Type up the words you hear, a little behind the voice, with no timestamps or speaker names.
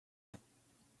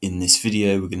In this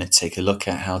video, we're going to take a look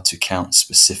at how to count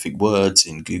specific words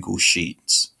in Google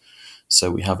Sheets. So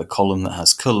we have a column that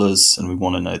has colors and we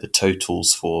want to know the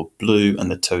totals for blue and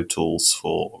the totals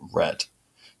for red.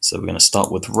 So we're going to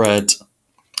start with red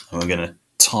and we're going to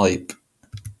type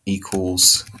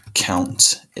equals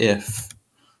Countif,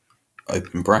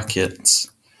 open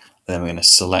brackets. Then we're going to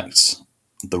select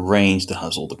the range that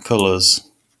has all the colors,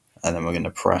 and then we're going to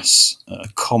press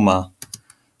comma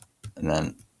and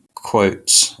then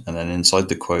quotes, and then inside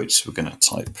the quotes we're going to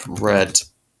type red,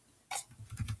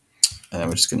 and then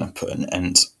we're just going to put an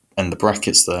end the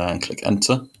brackets there and click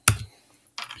enter.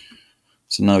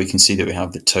 So now we can see that we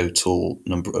have the total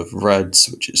number of reds,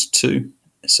 which is 2.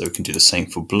 So we can do the same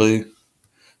for blue.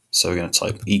 So we're going to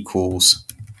type equals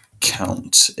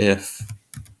Countif,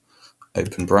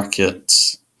 open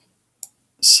brackets,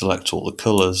 select all the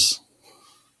colors,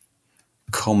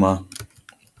 comma,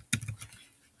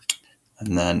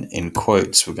 and then in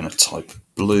quotes we're going to type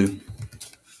blue.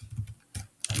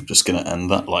 I'm just going to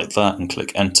end that like that and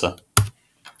click enter.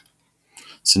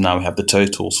 So now we have the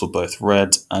totals for both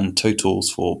red and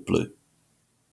totals for blue.